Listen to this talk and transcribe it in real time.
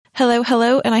Hello,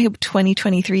 hello, and I hope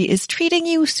 2023 is treating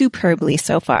you superbly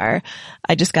so far.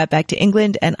 I just got back to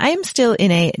England and I am still in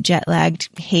a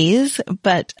jet-lagged haze,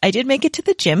 but I did make it to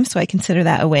the gym, so I consider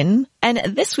that a win. And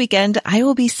this weekend, I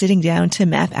will be sitting down to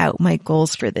map out my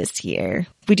goals for this year.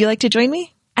 Would you like to join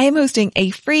me? I am hosting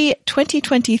a free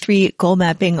 2023 goal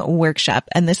mapping workshop,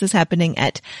 and this is happening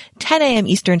at 10 a.m.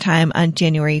 Eastern Time on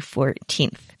January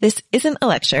 14th. This isn't a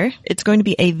lecture. It's going to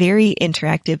be a very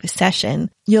interactive session.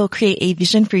 You'll create a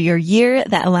vision for your year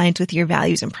that aligns with your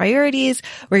values and priorities.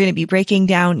 We're going to be breaking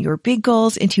down your big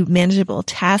goals into manageable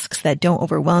tasks that don't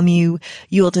overwhelm you.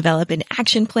 You will develop an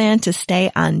action plan to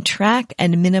stay on track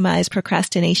and minimize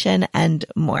procrastination and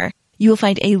more. You will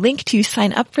find a link to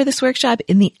sign up for this workshop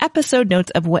in the episode notes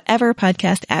of whatever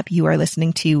podcast app you are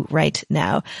listening to right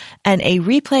now. And a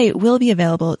replay will be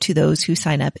available to those who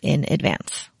sign up in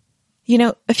advance. You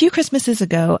know, a few Christmases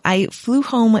ago, I flew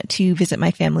home to visit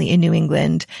my family in New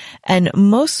England, and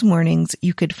most mornings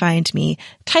you could find me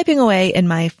typing away in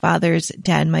my father's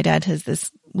den. My dad has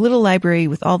this little library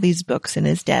with all these books in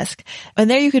his desk, and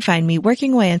there you could find me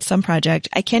working away on some project.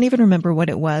 I can't even remember what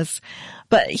it was,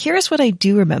 but here's what I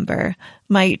do remember.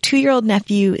 My 2-year-old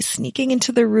nephew sneaking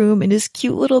into the room in his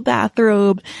cute little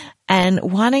bathrobe and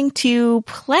wanting to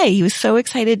play. He was so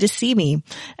excited to see me.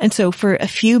 And so for a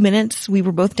few minutes, we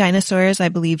were both dinosaurs. I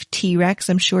believe T-Rex.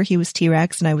 I'm sure he was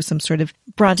T-Rex and I was some sort of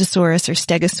Brontosaurus or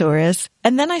Stegosaurus.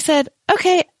 And then I said,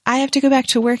 okay, I have to go back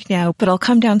to work now, but I'll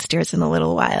come downstairs in a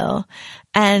little while.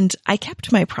 And I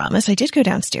kept my promise. I did go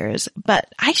downstairs, but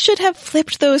I should have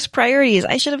flipped those priorities.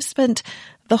 I should have spent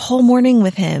the whole morning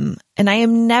with him. And I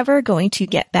am never going to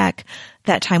get back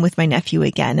that time with my nephew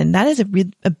again. And that is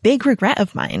a big regret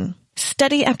of mine.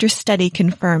 Study after study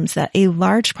confirms that a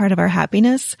large part of our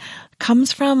happiness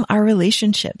comes from our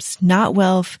relationships, not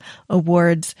wealth,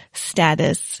 awards,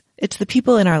 status. It's the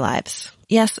people in our lives.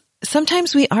 Yes,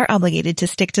 sometimes we are obligated to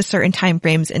stick to certain time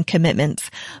frames and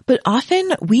commitments, but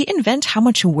often we invent how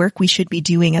much work we should be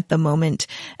doing at the moment.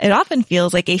 It often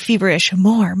feels like a feverish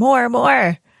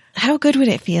more. How good would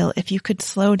it feel if you could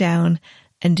slow down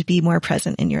and be more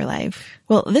present in your life?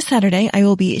 Well, this Saturday, I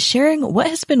will be sharing what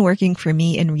has been working for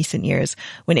me in recent years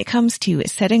when it comes to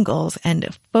setting goals and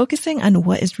focusing on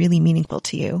what is really meaningful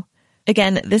to you.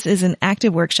 Again, this is an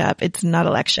active workshop. It's not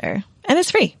a lecture, and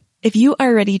it's free. If you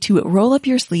are ready to roll up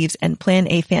your sleeves and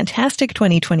plan a fantastic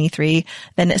 2023,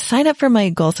 then sign up for my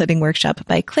goal setting workshop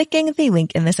by clicking the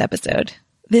link in this episode.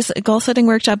 This goal setting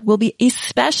workshop will be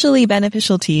especially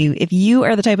beneficial to you if you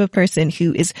are the type of person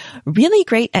who is really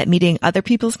great at meeting other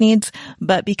people's needs,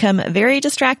 but become very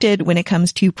distracted when it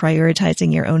comes to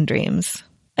prioritizing your own dreams.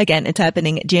 Again, it's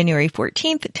happening January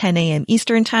 14th, 10 a.m.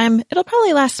 Eastern Time. It'll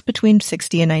probably last between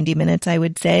 60 and 90 minutes, I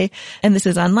would say. And this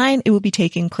is online. It will be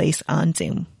taking place on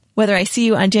Zoom. Whether I see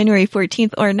you on January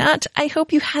 14th or not, I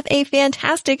hope you have a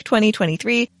fantastic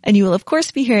 2023, and you will of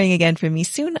course be hearing again from me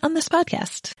soon on this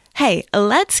podcast. Hey,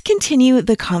 let's continue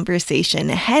the conversation.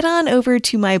 Head on over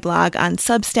to my blog on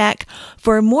Substack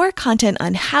for more content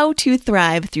on how to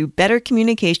thrive through better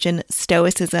communication,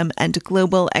 stoicism, and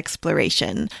global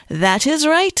exploration. That is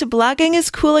right. Blogging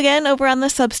is cool again over on the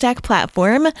Substack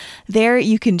platform. There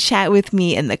you can chat with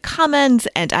me in the comments,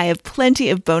 and I have plenty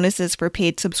of bonuses for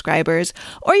paid subscribers,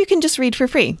 or you can just read for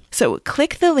free. So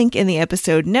click the link in the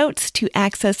episode notes to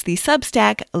access the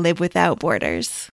Substack Live Without Borders.